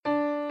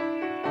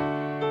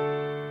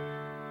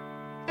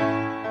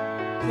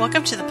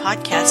Welcome to the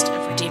podcast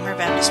of Redeemer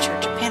Baptist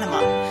Church of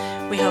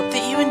Panama. We hope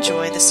that you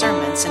enjoy the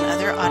sermons and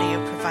other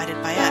audio provided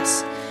by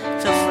us.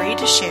 Feel free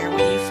to share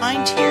what you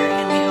find here,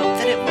 and we hope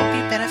that it will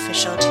be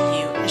beneficial to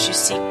you as you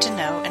seek to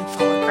know and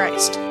follow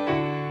Christ.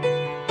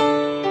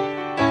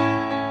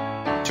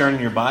 Turn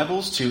your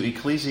Bibles to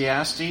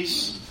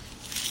Ecclesiastes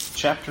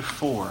chapter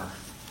 4.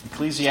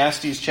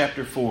 Ecclesiastes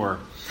chapter 4.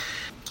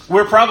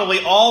 We're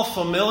probably all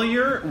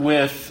familiar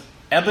with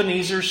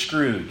Ebenezer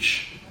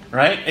Scrooge,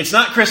 right? It's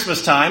not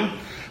Christmas time,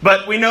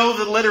 but we know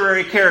the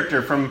literary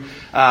character from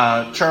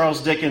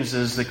Charles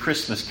Dickens' The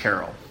Christmas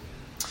Carol.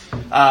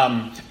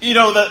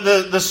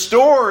 The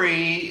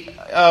story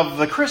of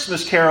The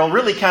Christmas Carol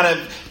really kind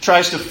of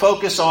tries to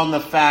focus on the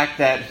fact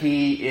that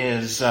he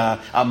is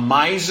a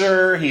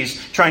miser,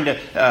 he's trying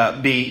to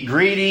be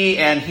greedy,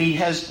 and he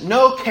has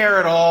no care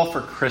at all for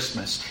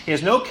Christmas. He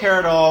has no care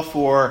at all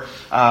for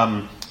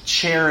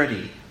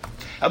charity.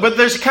 But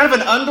there's kind of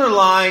an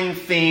underlying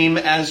theme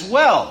as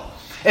well.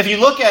 If you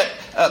look at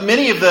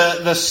many of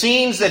the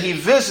scenes that he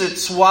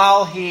visits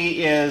while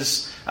he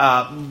is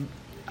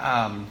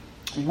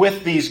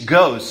with these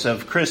ghosts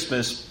of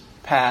Christmas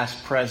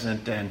past,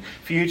 present, and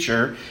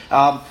future,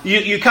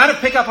 you kind of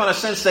pick up on a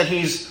sense that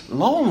he's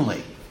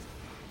lonely.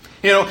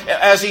 You know,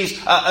 as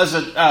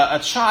a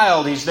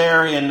child, he's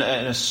there in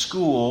a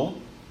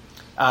school,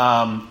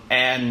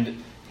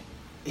 and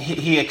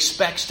he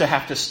expects to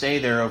have to stay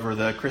there over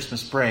the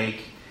Christmas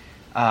break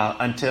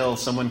until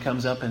someone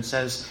comes up and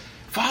says,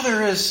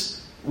 "Father has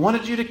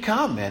wanted you to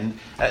come." And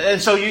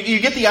so you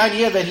get the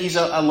idea that he's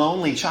a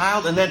lonely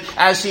child. And then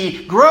as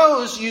he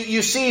grows,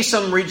 you see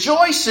some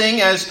rejoicing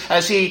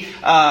as he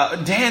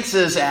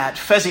dances at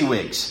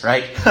Fezziwigs,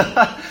 right?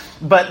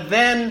 But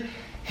then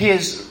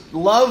his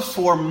love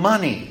for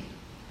money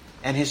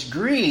and his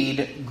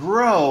greed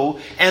grow.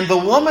 And the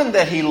woman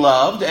that he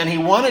loved and he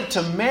wanted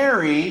to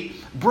marry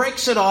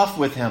breaks it off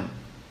with him,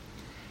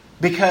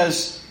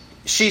 because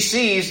she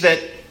sees that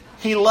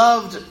he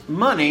loved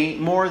money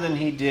more than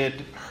he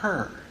did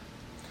her.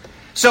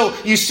 So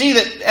you see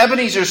that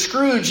Ebenezer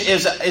Scrooge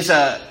is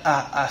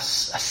a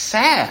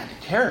sad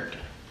character.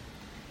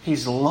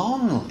 He's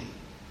lonely.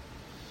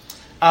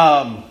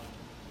 And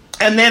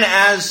then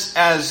as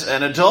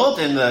an adult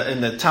in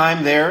the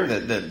time there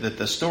that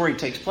the story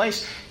takes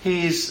place,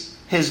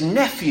 his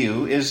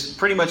nephew is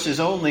pretty much his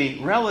only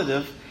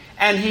relative,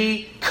 and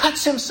he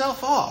cuts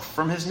himself off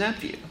from his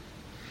nephew.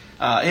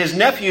 His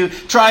nephew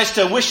tries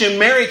to wish him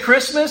Merry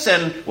Christmas,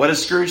 and what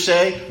does Scrooge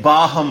say?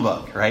 Bah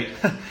humbug, right?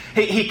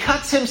 He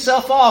cuts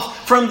himself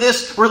off from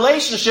this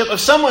relationship of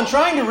someone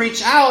trying to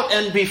reach out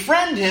and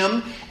befriend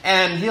him,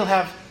 and he'll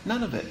have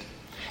none of it.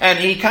 And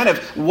he kind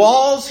of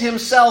walls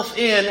himself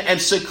in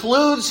and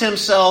secludes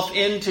himself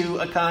into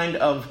a kind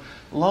of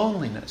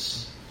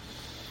loneliness.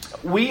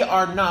 We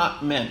are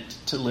not meant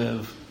to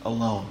live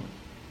alone.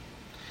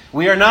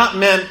 We are not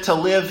meant to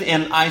live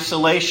in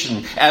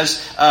isolation. As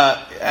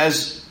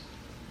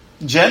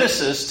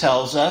Genesis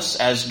tells us,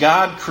 as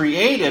God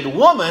created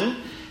woman,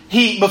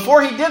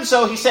 before he did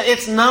so, he said,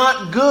 it's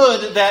not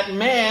good that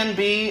man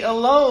be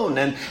alone.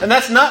 And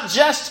that's not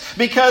just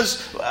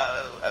because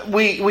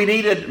we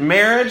needed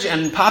marriage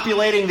and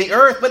populating the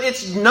earth, but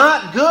it's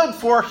not good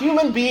for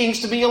human beings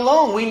to be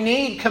alone. We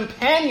need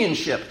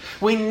companionship.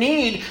 We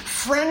need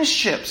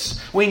friendships.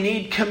 We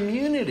need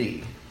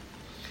community.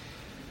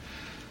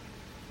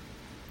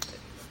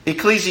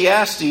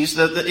 Ecclesiastes,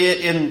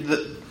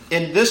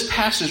 in this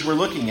passage we're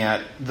looking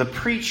at, the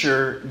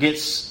preacher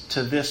gets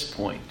to this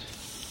point.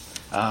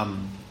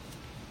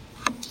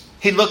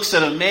 He looks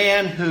at a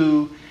man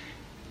who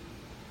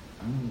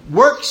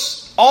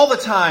works all the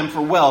time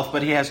for wealth,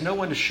 but he has no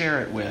one to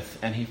share it with,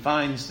 and he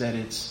finds that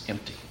it's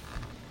empty.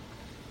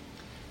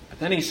 But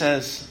then he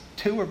says,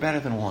 two are better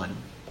than one,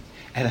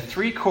 and a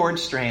three-cord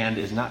strand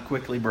is not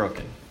quickly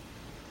broken.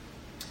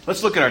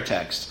 Let's look at our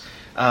text.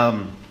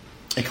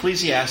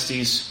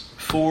 Ecclesiastes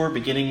 4,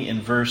 beginning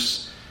in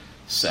verse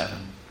 7.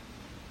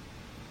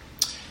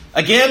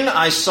 Again,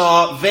 I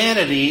saw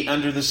vanity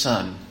under the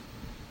sun.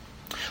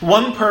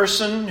 One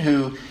person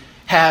who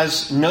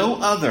has no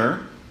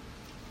other,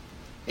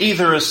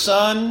 either a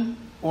son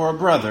or a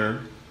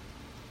brother,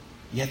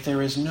 yet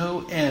there is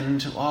no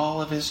end to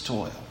all of his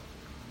toil.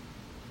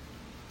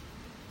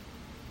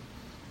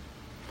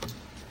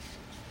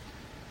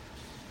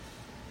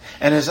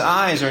 And his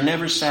eyes are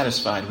never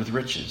satisfied with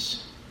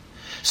riches,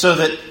 so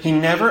that he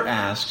never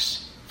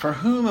asks, for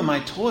whom am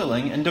I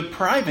toiling and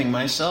depriving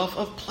myself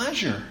of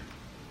pleasure?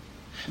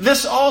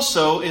 This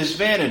also is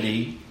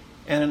vanity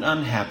and an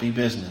unhappy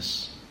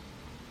business.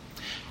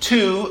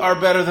 Two are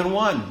better than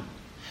one,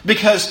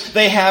 because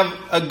they have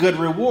a good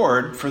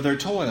reward for their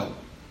toil.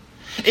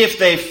 If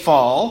they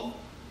fall,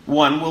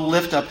 one will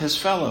lift up his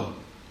fellow.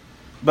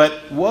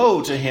 But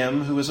woe to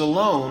him who is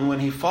alone when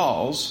he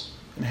falls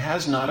and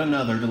has not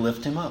another to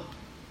lift him up.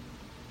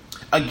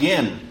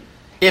 Again,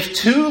 if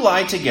two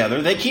lie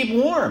together, they keep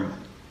warm.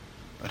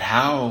 But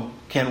how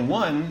can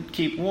one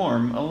keep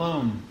warm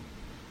alone?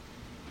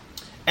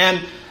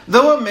 And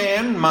though a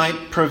man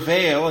might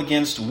prevail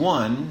against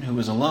one who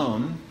is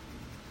alone,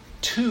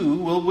 two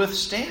will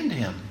withstand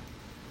him.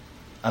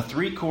 A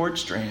threefold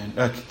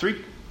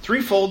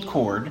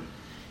cord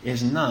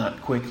is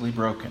not quickly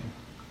broken.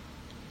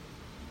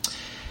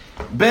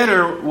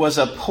 Better was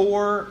a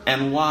poor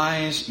and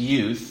wise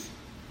youth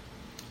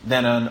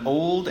than an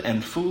old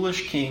and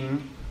foolish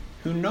king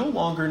who no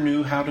longer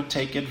knew how to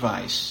take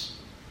advice.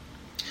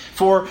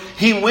 For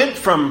he went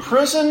from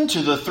prison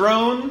to the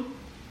throne,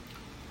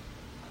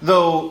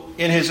 though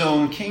in his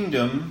own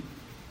kingdom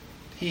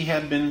he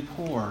had been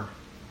poor.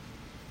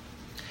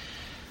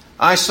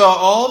 I saw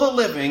all the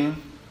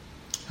living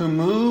who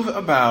move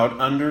about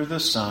under the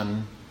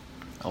sun,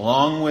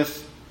 along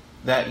with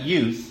that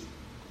youth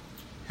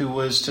who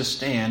was to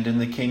stand in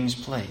the king's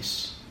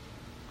place.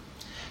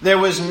 There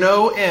was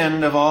no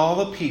end of all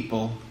the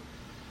people,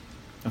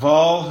 of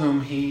all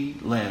whom he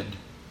led.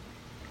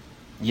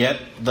 Yet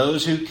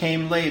those who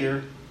came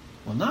later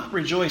will not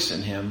rejoice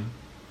in him.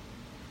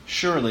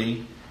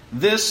 Surely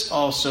this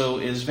also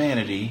is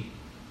vanity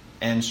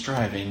and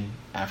striving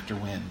after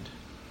wind.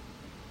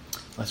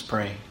 Let's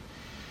pray.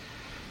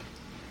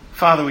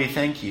 Father, we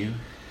thank you,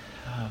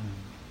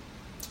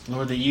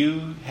 Lord, that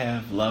you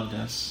have loved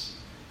us.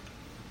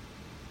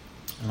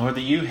 Lord,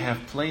 that you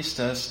have placed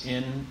us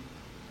in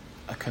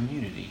a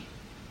community.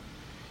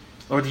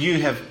 Lord,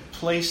 you have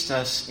placed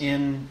us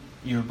in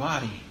your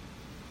body.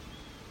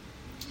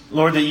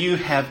 Lord, that you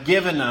have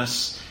given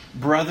us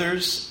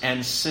brothers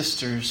and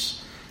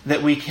sisters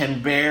that we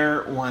can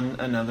bear one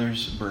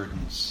another's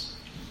burdens.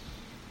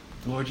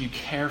 Lord, you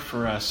care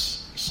for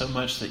us so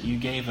much that you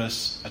gave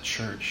us a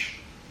church.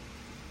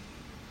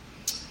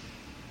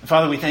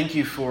 Father, we thank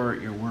you for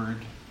your word.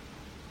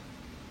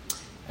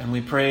 And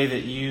we pray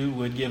that you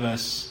would give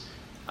us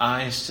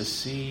eyes to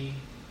see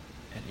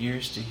and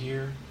ears to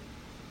hear.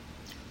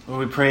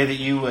 Lord, we pray that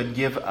you would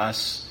give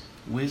us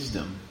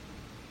wisdom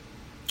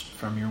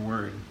from your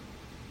word.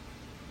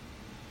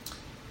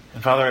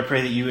 And Father, I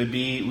pray that you would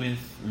be with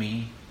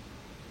me,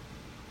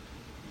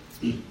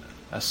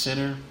 a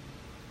sinner,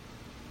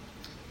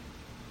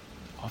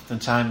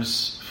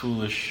 oftentimes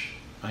foolish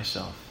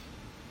myself.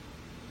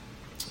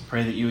 I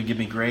pray that you would give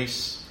me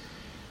grace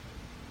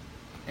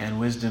and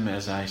wisdom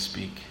as I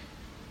speak.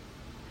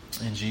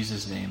 In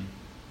Jesus' name,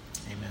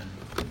 amen.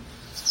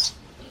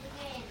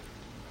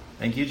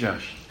 Thank you,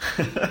 Josh.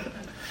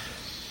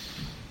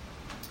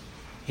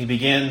 He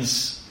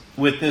begins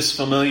with this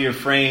familiar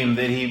frame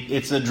that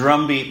it's a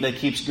drumbeat that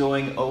keeps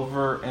going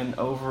over and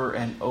over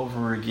and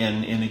over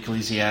again in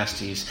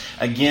Ecclesiastes.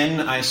 Again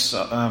I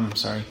saw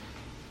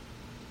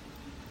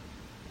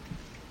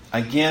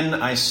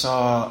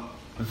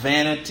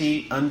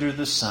vanity under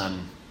the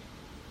sun.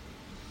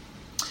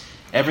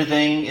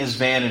 Everything is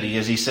vanity,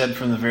 as he said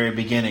from the very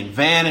beginning.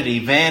 Vanity,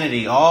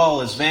 vanity,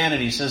 all is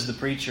vanity, says the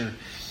preacher.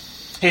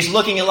 He's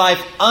looking at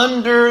life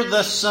under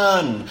the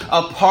sun,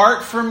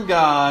 apart from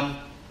God.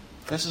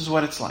 This is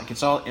what it's like.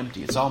 It's all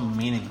empty. It's all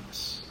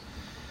meaningless.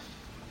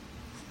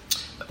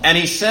 And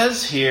he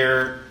says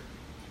here,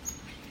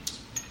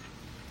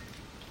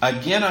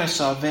 again I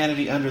saw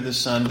vanity under the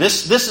sun.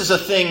 This is a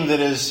thing that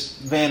is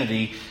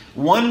vanity.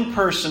 One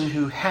person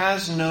who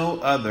has no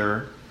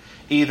other,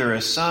 either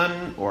a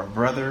son or a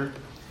brother,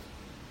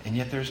 and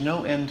yet there's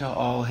no end to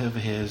all of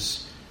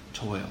his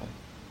toil.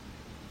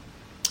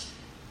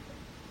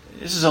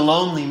 This is a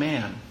lonely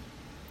man.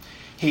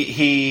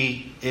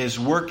 He is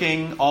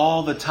working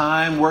all the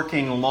time,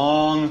 working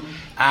long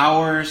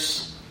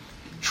hours,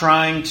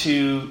 trying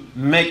to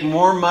make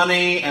more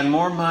money and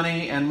more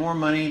money and more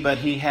money, but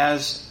he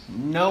has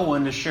no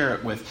one to share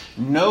it with,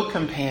 no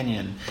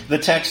companion. The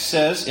text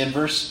says in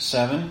verse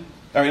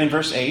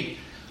 8,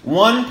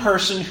 one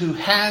person who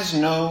has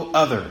no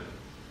other.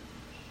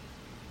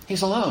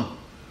 He's alone.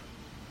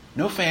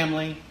 No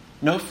family,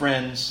 no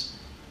friends,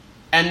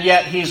 and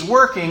yet he's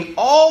working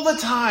all the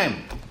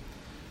time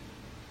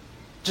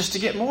just to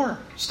get more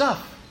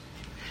stuff.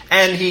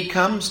 And he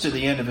comes to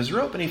the end of his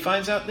rope and he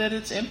finds out that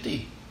it's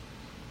empty.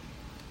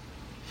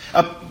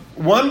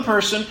 One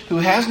person who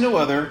has no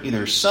other,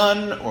 either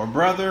son or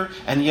brother,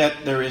 and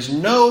yet there is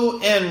no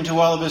end to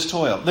all of his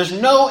toil. There's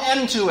no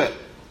end to it.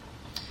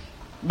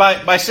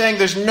 By saying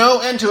there's no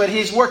end to it,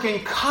 he's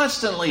working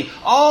constantly,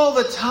 all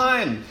the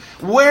time,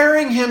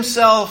 wearing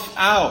himself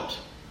out.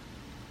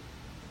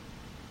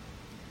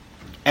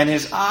 And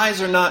his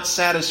eyes are not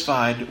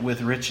satisfied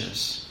with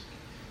riches.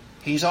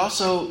 He's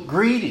also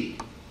greedy.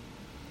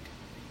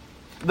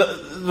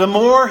 The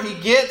more he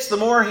gets, the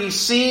more he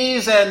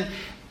sees,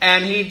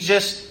 and he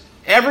just,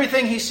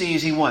 everything he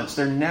sees he wants.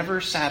 They're never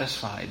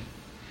satisfied.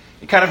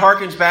 It kind of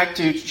harkens back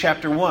to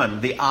chapter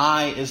 1. The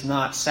eye is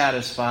not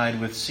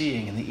satisfied with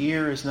seeing, and the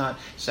ear is not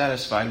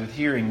satisfied with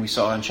hearing, we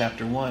saw in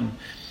chapter 1.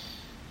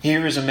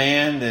 Here is a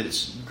man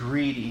that's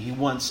greedy. He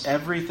wants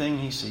everything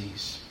he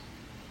sees.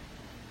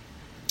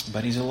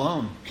 But he's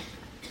alone.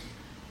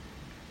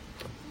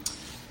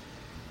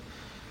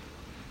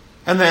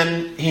 And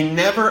then he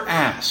never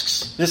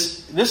asks.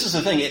 This is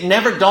the thing. It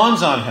never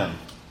dawns on him.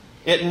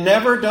 It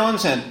never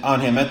dawns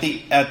on him.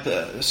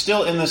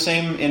 Still in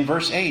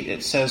verse 8,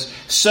 it says,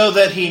 so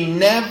that he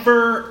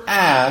never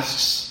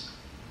asks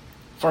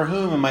For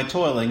whom am I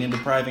toiling and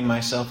depriving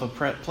myself of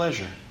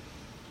pleasure?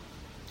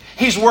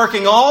 He's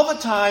working all the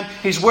time.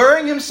 He's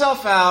wearing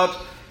himself out.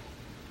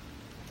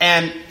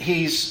 And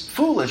he's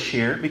foolish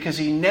here because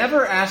he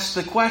never asks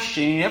the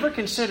question. He never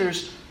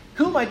considers,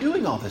 who am I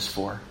doing all this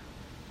for?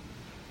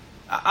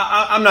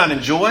 I'm not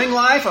enjoying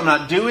life. I'm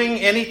not doing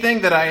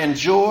anything that I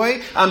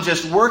enjoy. I'm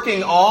just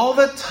working all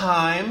the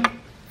time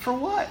for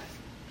what?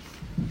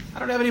 I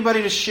don't have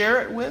anybody to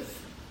share it with.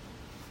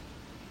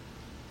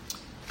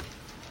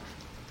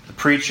 The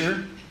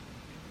preacher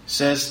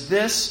says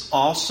this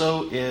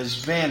also is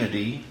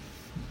vanity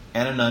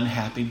and an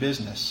unhappy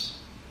business.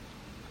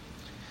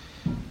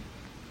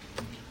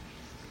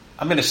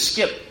 I'm going to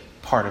skip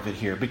part of it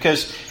here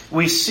because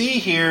we see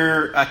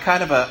here a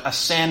kind of a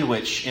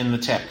sandwich in the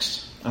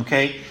text.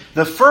 Okay?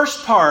 The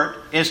first part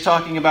is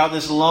talking about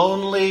this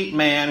lonely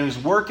man who's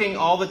working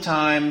all the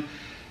time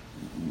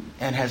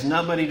and has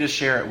nobody to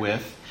share it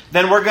with.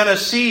 Then we're going to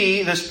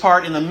see this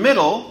part in the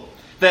middle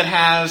that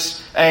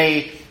has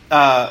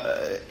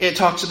it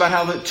talks about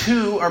how the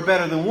two are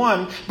better than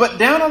one. But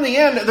down on the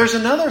end, there's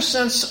another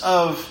sense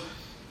of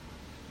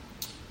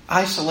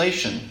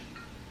isolation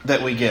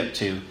that we get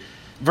to.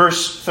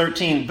 Verse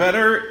 13,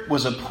 better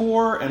was a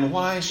poor and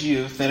wise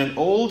youth than an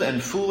old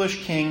and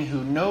foolish king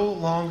who no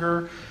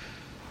longer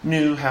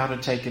knew how to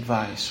take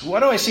advice. What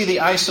do I see the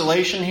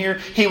isolation here?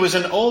 He was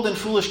an old and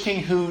foolish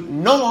king who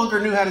no longer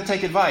knew how to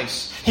take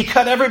advice. He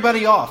cut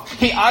everybody off.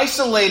 He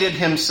isolated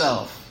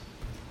himself.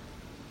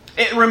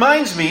 It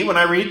reminds me, when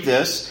I read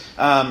this,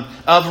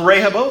 of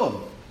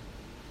Rehoboam,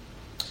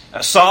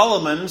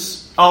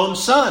 Solomon's own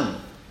son.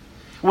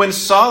 When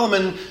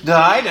Solomon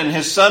died and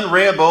his son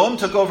Rehoboam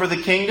took over the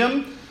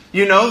kingdom,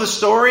 you know the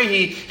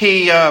story.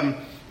 He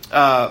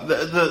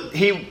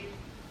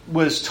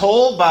was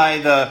told by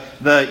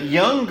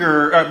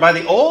by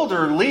the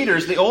older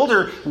leaders, the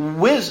older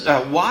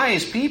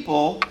wise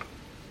people,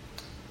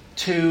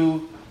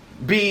 to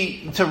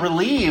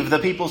relieve the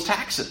people's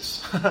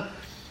taxes,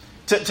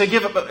 to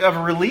give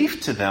a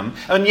relief to them,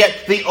 and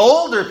yet the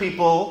older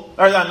people,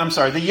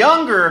 the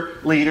younger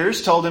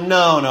leaders told him,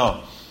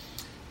 no.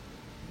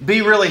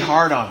 Be really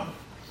hard on them.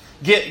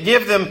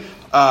 Give them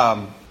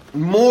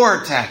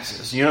more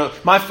taxes. You know,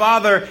 my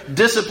father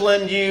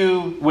disciplined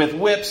you with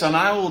whips, and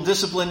I will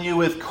discipline you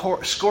with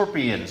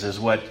scorpions, is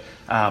what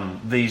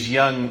these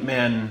young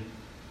men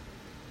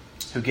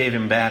who gave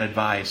him bad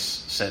advice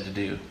said to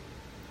do.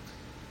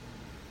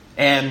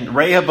 And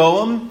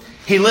Rehoboam,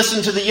 he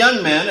listened to the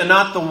young men and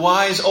not the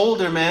wise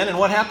older men. And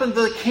what happened?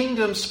 The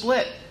kingdom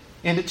split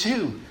into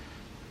two.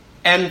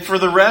 And for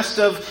the rest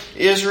of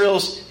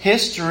Israel's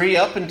history,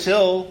 up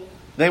until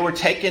they were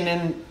taken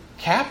in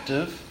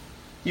captive,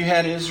 you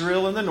had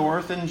Israel in the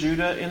north and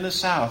Judah in the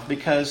south,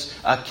 because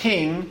a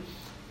king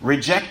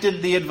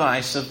rejected the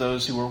advice of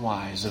those who were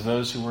wise, of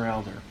those who were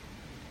elder.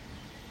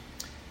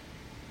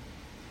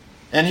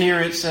 And here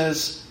it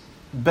says,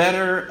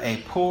 better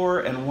a poor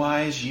and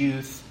wise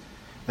youth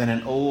than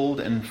an old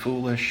and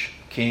foolish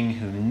king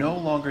who no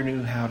longer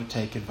knew how to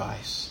take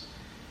advice.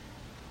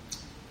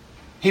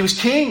 He was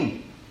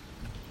king.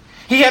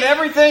 He had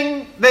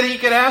everything that he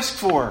could ask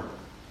for.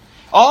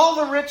 All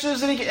the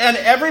riches and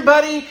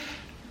everybody,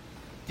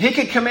 he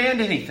could command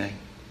anything.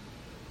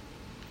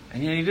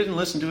 And yet he didn't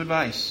listen to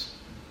advice.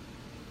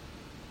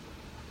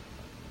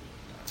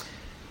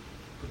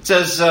 It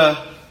says,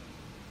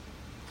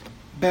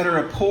 better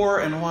a poor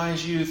and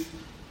wise youth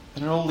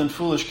than an old and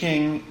foolish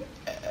king.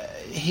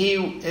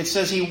 It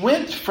says he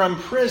went from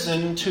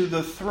prison to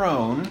the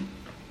throne,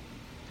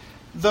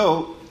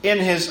 though in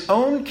his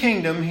own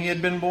kingdom he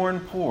had been born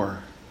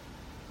poor.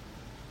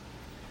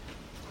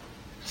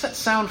 Does that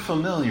sound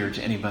familiar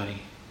to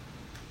anybody?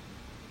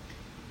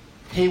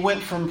 He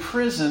went from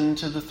prison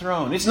to the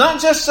throne. It's not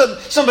just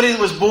somebody that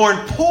was born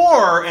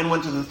poor and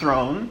went to the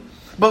throne,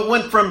 but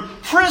went from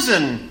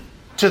prison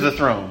to the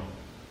throne.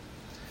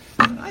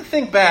 I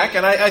think back,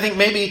 and I think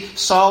maybe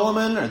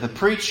Solomon or the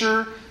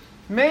preacher,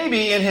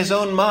 maybe in his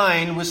own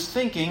mind, was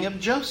thinking of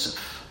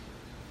Joseph.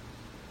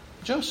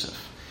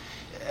 Joseph,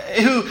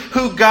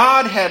 who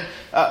God had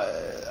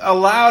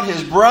allowed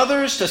his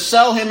brothers to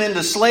sell him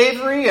into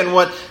slavery, and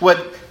what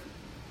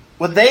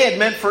they had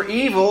meant for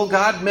evil,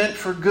 God meant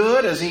for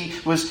good, as he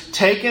was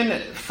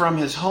taken from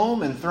his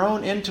home and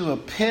thrown into a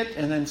pit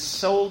and then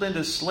sold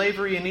into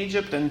slavery in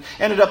Egypt and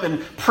ended up in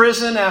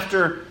prison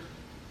after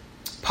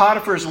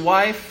Potiphar's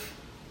wife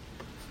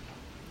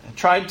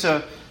tried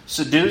to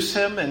seduce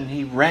him, and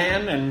he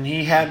ran, and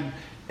he had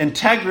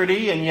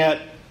integrity, and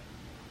yet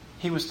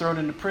he was thrown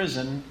into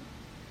prison.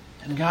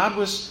 And God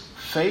was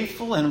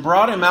faithful and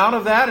brought him out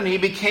of that, and he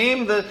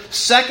became the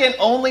second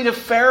only to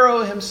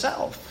Pharaoh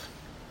himself.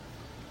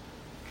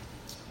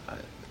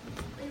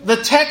 The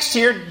text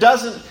here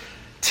doesn't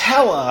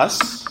tell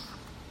us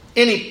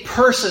any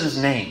person's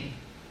name.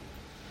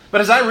 But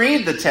as I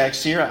read the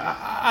text here,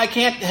 I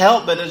can't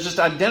help but just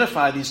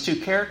identify these two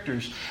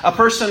characters. A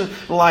person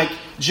like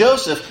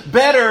Joseph,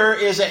 better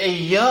is a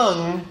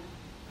young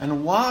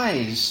and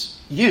wise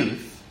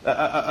youth,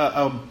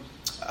 a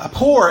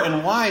poor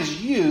and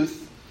wise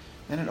youth,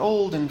 than an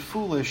old and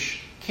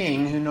foolish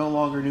king who no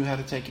longer knew how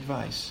to take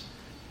advice.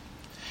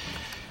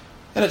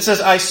 And it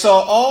says, I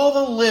saw all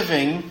the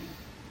living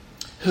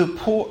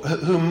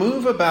who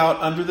move about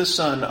under the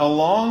sun,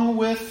 along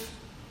with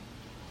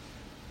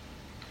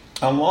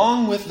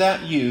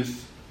that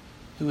youth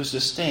who was to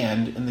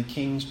stand in the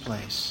king's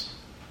place.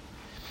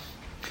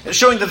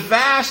 Showing the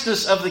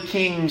vastness of the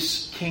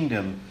king's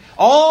kingdom.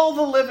 All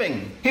the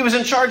living. He was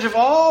in charge of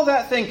all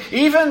that thing.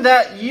 Even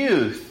that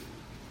youth.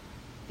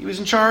 He was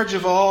in charge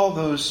of all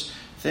those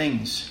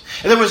things.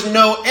 And there was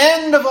no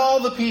end of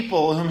all the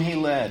people whom he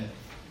led.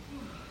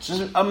 This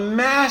is a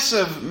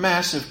massive,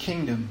 massive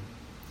kingdom.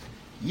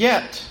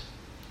 Yet,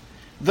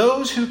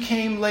 those who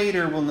came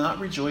later will not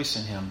rejoice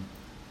in him.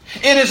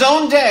 In his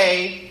own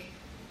day,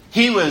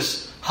 he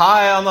was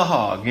high on the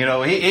hog.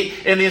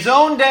 In his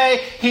own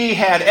day, he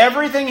had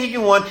everything he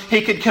could want.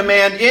 He could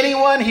command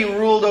anyone. He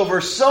ruled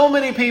over so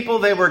many people,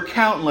 they were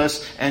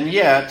countless. And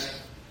yet,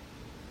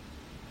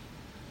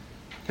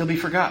 he'll be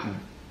forgotten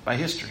by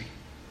history.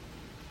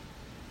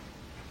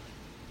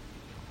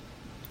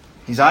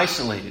 He's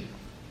isolated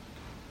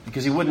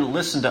because he wouldn't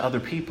listen to other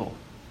people.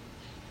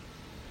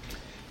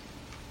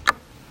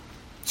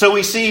 So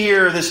we see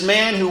here this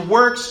man who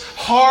works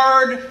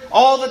hard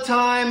all the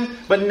time,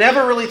 but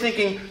never really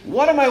thinking,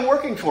 what am I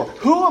working for?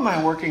 Who am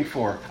I working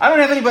for? I don't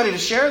have anybody to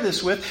share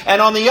this with.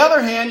 And on the other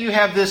hand, you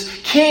have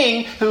this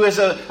king who is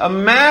a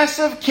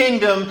massive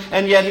kingdom,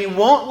 and yet he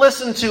won't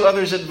listen to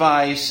others'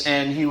 advice,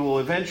 and he will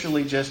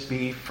eventually just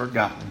be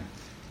forgotten.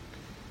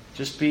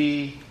 Just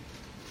be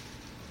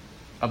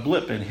a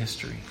blip in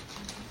history.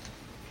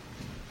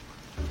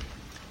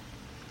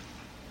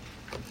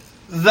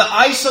 The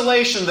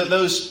isolation that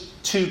those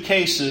two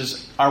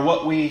cases are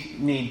what we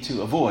need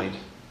to avoid.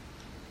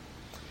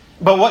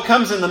 But what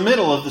comes in the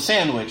middle of the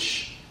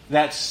sandwich,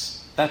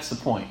 that's the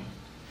point.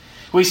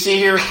 We see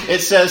here,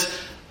 it says,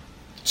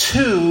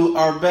 2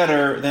 are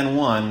better than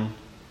 1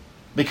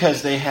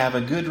 because they have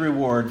a good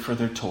reward for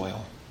their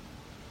toil.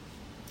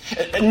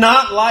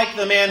 Not like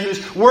the man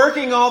who's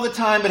working all the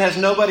time but has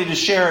nobody to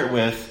share it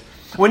with.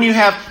 When you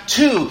have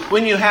 2,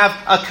 when you have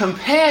a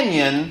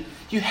companion,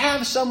 you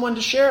have someone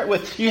to share it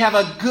with. You have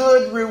a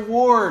good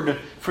reward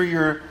for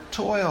your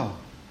toil.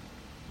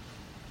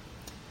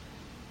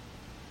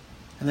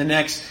 And the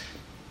next,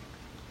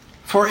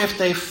 for if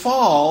they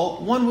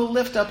fall, one will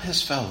lift up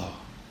his fellow.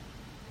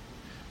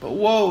 But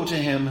woe to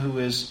him who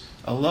is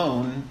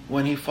alone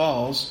when he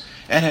falls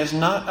and has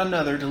not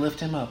another to lift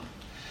him up.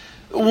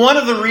 One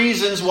of the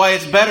reasons why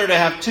it's better to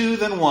have 2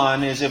 than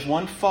 1 is if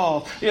one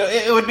falls.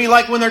 It would be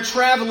like when they're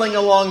traveling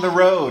along the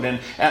road. And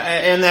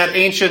in that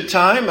ancient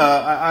time,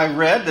 I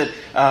read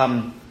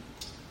that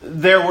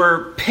there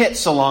were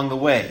pits along the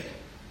way.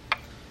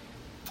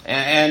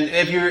 And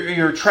if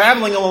you're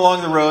traveling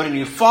along the road and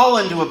you fall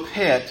into a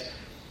pit,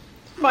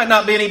 there might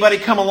not be anybody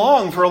come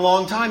along for a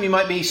long time. You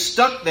might be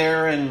stuck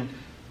there and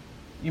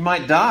you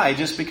might die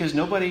just because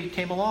nobody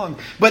came along.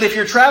 But if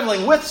you're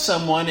traveling with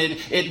someone,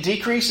 it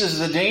decreases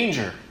the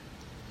danger.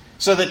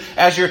 So that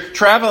as you're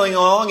traveling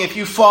along, if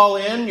you fall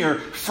in, your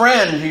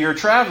friend who you're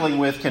traveling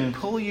with can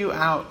pull you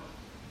out.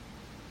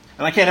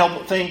 And I can't help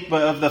but think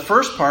of the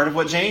first part of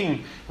what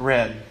Jane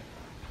read.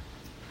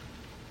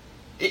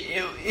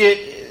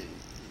 It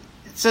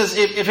says,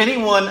 if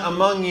anyone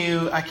among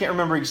you, I can't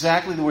remember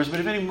exactly the words,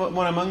 but if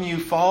anyone among you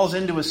falls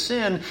into a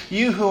sin,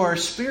 you who are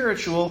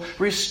spiritual,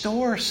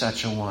 restore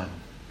such a one.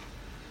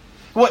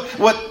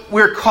 What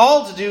we're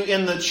called to do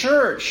in the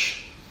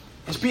church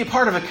is be a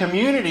part of a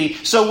community.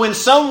 So when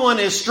someone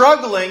is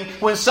struggling,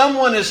 when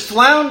someone is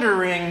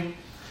floundering,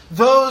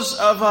 those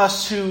of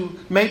us who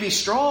may be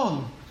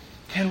strong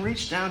can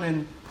reach down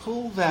and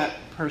pull that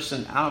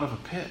person out of a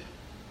pit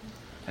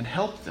and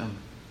help them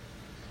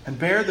and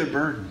bear their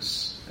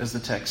burdens, as the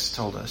text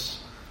told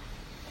us.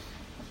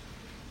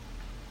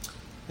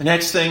 The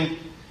next thing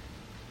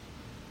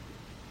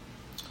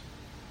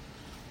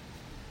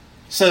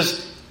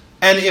says,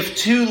 and if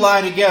 2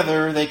 lie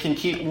together, they can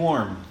keep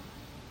warm.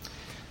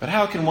 But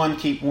how can one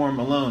keep warm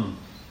alone?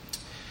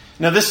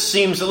 Now this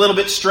seems a little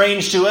bit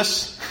strange to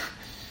us.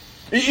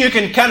 You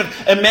can kind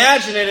of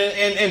imagine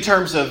it in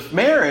terms of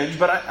marriage,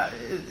 but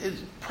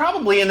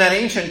probably in that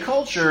ancient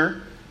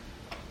culture,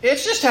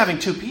 it's just having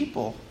 2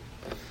 people.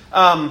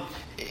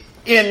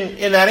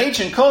 In that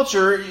ancient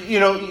culture,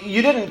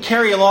 you didn't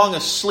carry along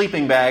a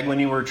sleeping bag when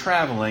you were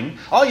traveling.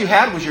 All you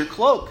had was your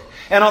cloak.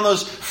 And on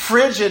those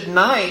frigid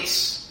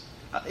nights,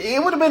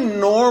 it would have been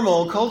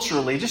normal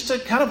culturally just to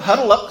kind of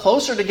huddle up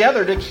closer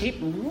together to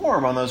keep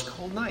warm on those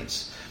cold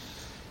nights.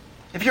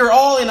 If you're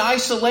all in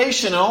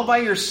isolation and all by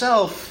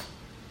yourself,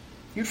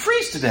 you'd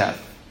freeze to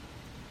death.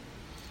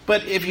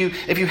 But if you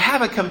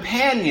have a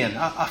companion,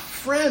 a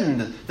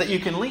friend that you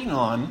can lean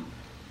on,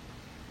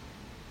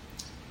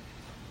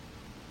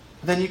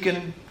 then you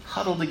can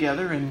huddle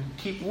together and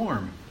keep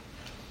warm.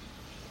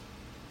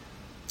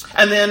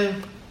 And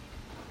then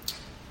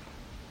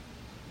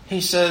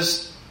he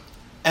says,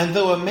 and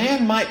though a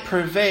man might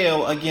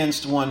prevail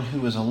against one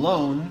who is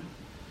alone,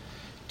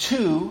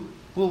 2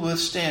 will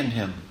withstand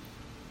him.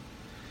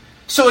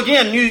 So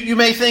again, you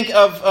may think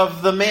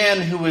of the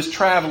man who was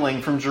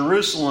traveling from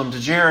Jerusalem to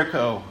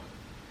Jericho.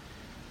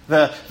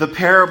 The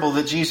parable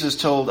that Jesus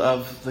told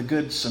of the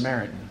Good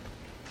Samaritan.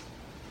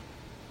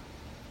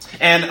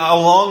 And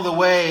along the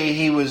way,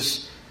 he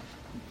was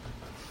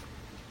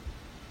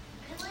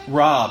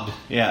robbed,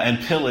 and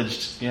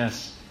pillaged,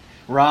 yes.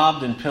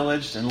 Robbed and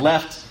pillaged and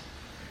left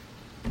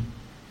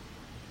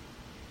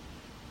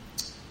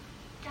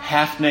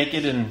half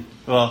naked and,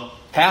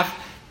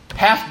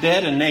 half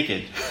dead and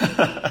naked.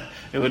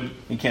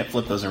 You can't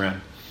flip those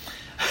around.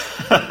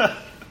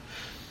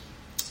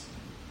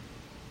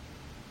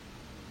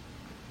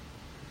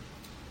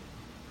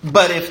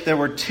 But if there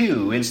were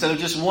two, instead of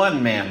just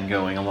one man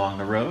going along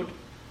the road,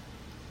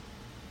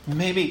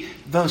 maybe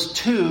those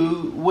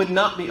two would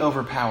not be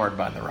overpowered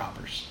by the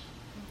robbers.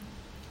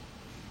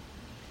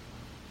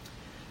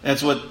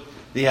 That's what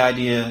the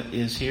idea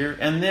is here.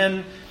 And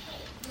then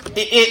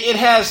it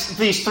has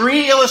these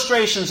three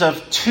illustrations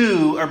of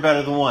two are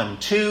better than one.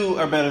 Two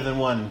are better than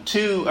one.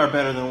 Two are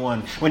better than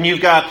one. When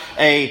you've got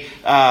in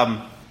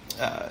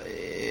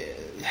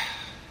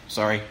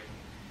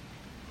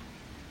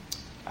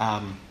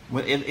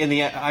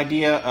the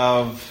idea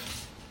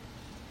of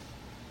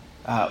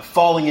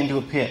falling into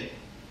a pit,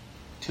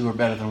 two are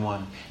better than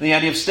one. In the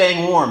idea of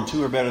staying warm,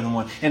 two are better than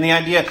one. In the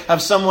idea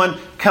of someone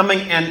coming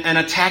and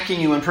attacking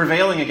you and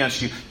prevailing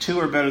against you, two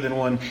are better than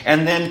one.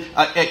 And then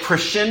it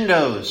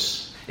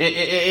crescendos.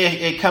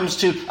 It comes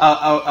to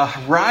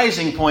a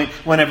rising point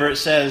whenever it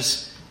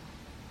says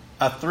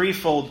a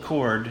threefold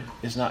cord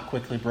is not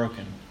quickly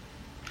broken.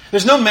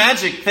 There's no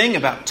magic thing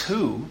about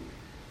two.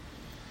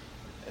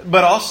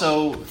 But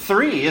also,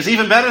 three is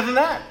even better than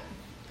that.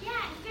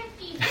 Yeah,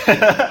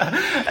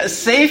 50.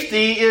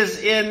 Safety is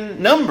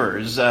in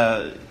numbers,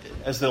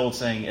 as the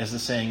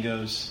saying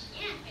goes.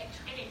 Yeah, and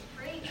it's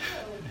pretty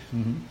true.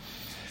 Mm-hmm.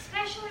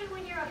 Especially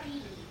when you're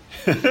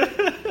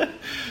a bee.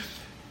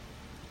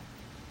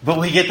 But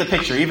we get the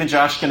picture. Even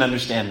Josh can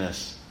understand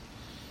this.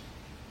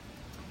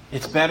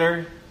 It's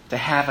better to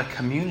have a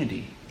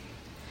community.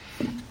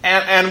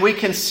 And we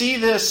can see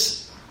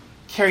this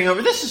carrying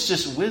over. This is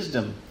just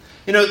wisdom.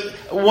 You know,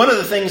 one of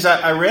the things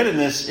I read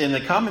in the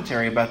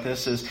commentary about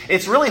this is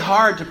it's really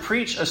hard to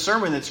preach a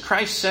sermon that's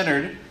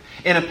Christ-centered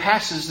in a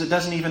passage that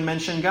doesn't even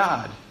mention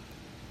God.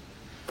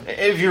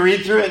 If you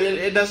read through it,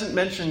 it doesn't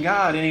mention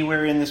God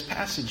anywhere in this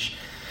passage.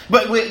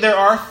 But there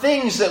are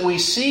things that we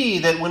see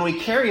that when we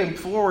carry them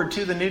forward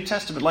to the New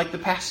Testament, like the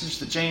passage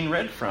that Jane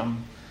read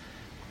from,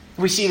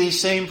 we see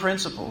these same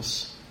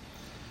principles.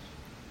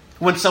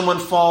 When someone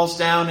falls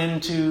down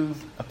into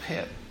a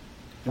pit,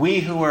 we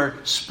who are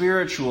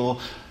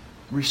spiritual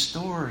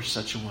restore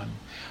such a one.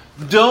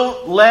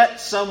 Don't let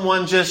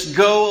someone just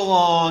go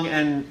along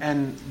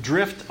and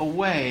drift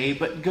away,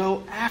 but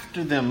go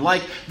after them.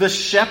 Like the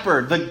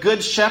shepherd, the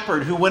good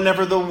shepherd, who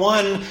whenever the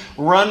one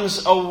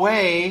runs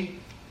away,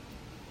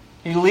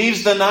 he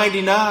leaves the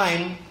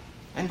 99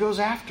 and goes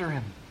after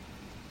him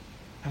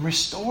and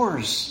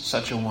restores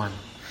such a one.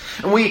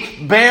 And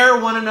we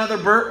bear one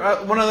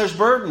another's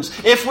burdens.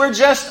 If we're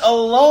just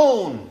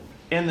alone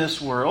in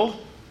this world,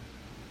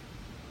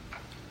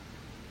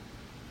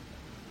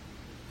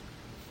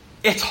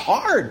 it's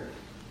hard.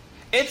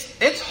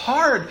 It's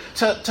hard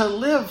to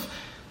live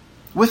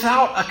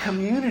without a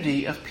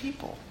community of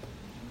people.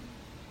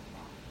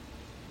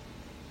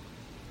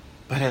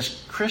 But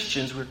as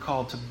Christians, we're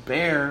called to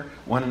bear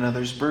one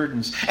another's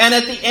burdens. And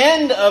at the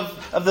end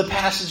of the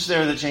passage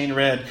there that Jane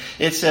read,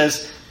 it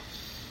says,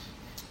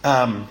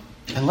 and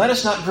let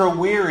us not grow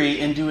weary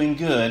in doing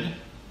good,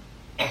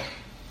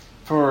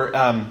 for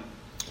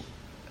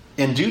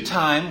in due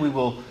time we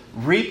will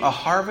reap a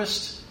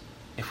harvest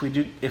if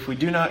we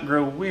do not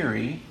grow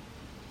weary.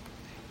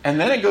 And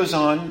then it goes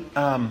on,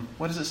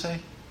 what does it say?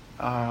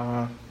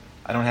 I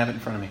don't have it in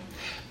front of me.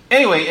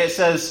 Anyway, it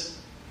says,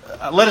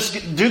 let us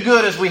do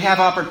good as we have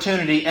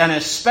opportunity, and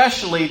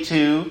especially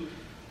to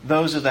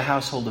those of the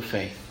household of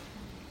faith.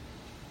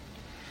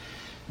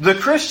 The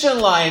Christian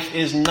life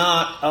is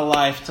not a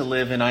life to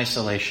live in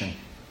isolation.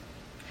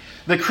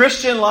 The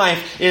Christian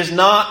life is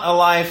not a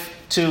life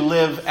to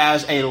live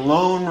as a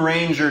Lone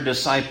Ranger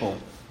disciple,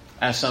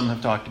 as some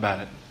have talked about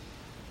it.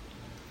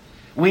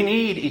 We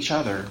need each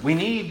other. We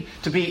need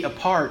to be a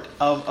part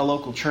of a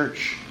local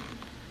church.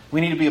 We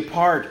need to be a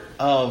part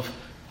of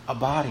a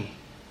body.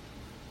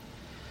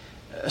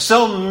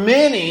 So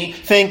many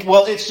think,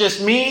 well, it's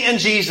just me and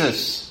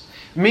Jesus.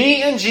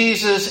 Me and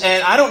Jesus,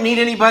 and I don't need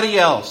anybody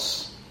else.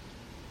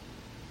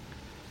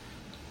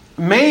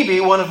 Maybe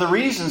one of the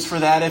reasons for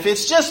that, if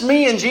it's just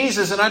me and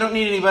Jesus and I don't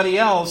need anybody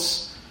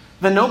else,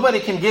 then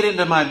nobody can get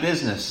into my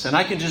business and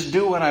I can just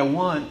do what I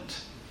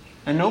want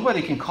and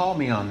nobody can call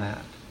me on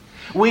that.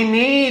 We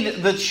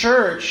need the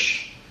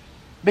church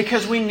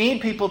because we need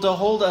people to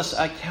hold us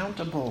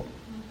accountable.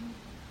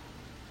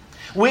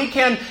 We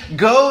can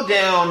go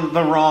down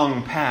the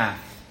wrong path.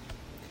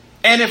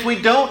 And if we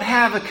don't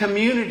have a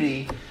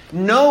community,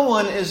 no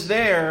one is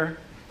there.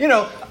 You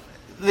know,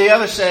 the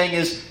other saying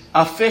is,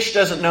 a fish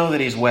doesn't know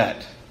that he's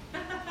wet.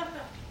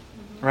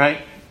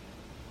 Right?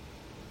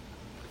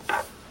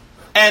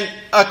 And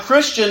a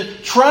Christian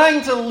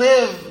trying to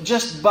live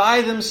just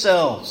by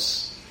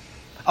themselves,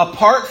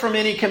 apart from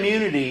any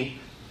community,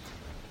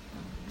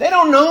 they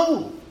don't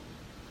know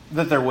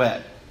that they're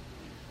wet.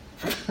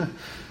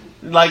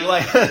 like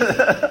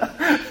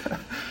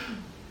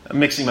I'm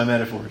mixing my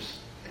metaphors.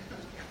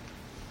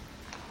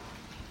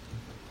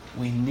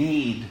 We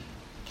need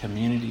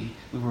community.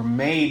 We were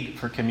made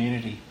for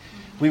community.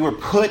 We were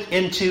put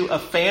into a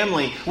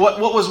family. What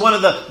was one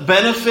of the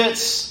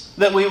benefits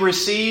that we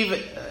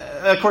receive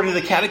according to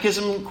the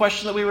catechism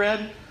question that we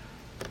read?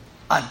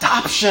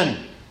 Adoption.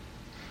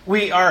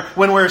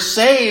 When we're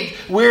saved,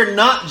 we're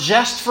not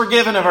just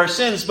forgiven of our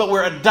sins, but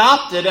we're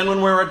adopted. And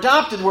when we're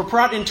adopted, we're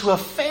brought into a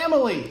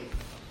family.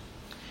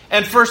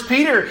 And 1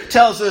 Peter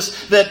tells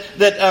us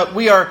that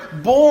we are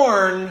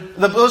born,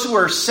 those who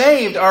are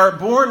saved are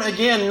born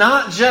again,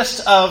 not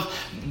just of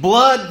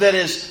blood that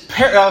is,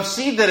 of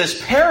seed that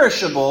is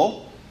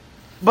perishable,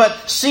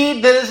 but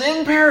seed that is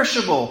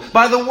imperishable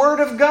by the Word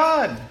of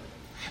God.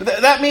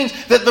 That means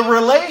that the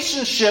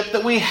relationship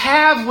that we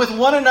have with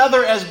one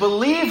another as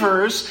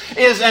believers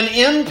is an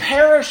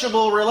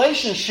imperishable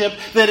relationship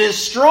that is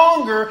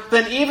stronger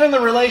than even the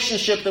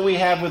relationship that we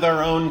have with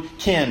our own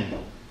kin.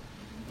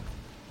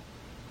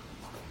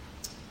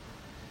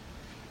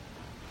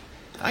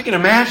 I can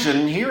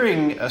imagine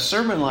hearing a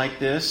sermon like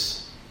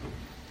this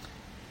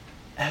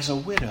as a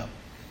widow,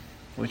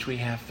 which we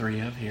have 3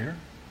 of here,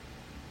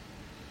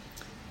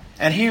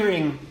 and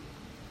hearing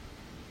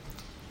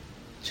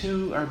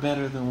 2 are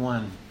better than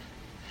 1.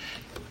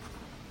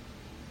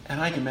 And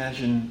I can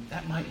imagine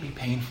that might be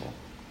painful.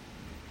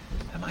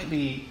 That might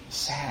be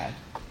sad.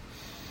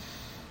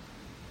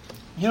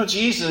 You know,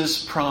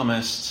 Jesus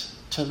promised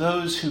to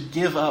those who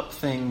give up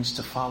things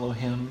to follow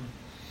Him,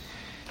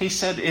 He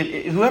said,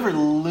 whoever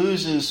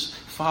loses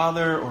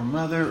father or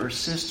mother or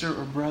sister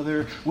or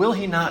brother, will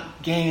he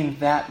not gain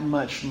that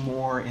much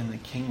more in the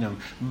kingdom?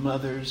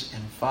 Mothers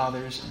and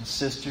fathers and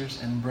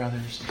sisters and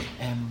brothers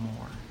and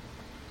more.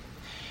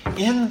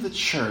 In the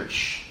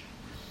church,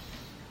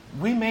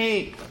 we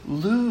may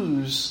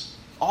lose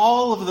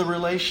all of the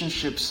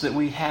relationships that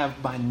we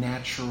have by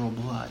natural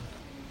blood,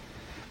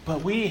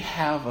 but we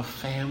have a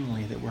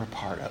family that we're a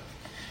part of.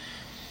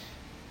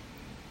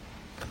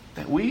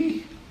 That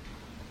we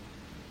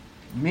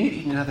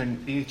meet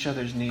each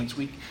other's needs.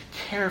 We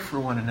care for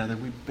one another.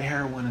 We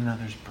bear one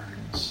another's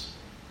burdens.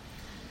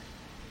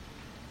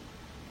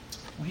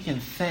 We can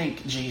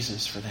thank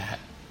Jesus for that.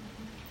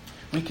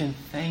 We can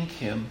thank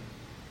Him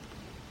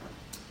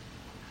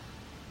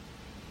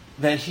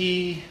that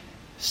He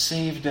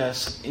saved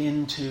us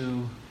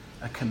into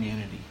a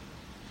community.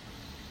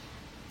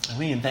 And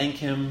we can thank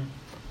Him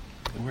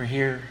that we're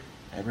here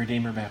at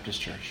Redeemer Baptist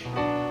Church.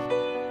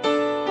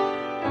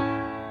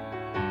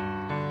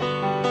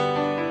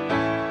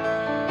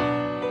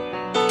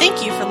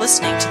 Thank you for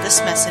listening to this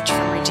message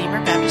from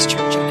Redeemer Baptist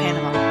Church in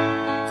Panama.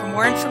 For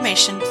more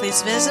information,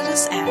 please visit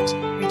us at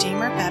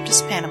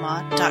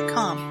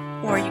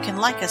RedeemerBaptistPanama.com, or you can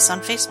like us on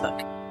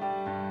Facebook.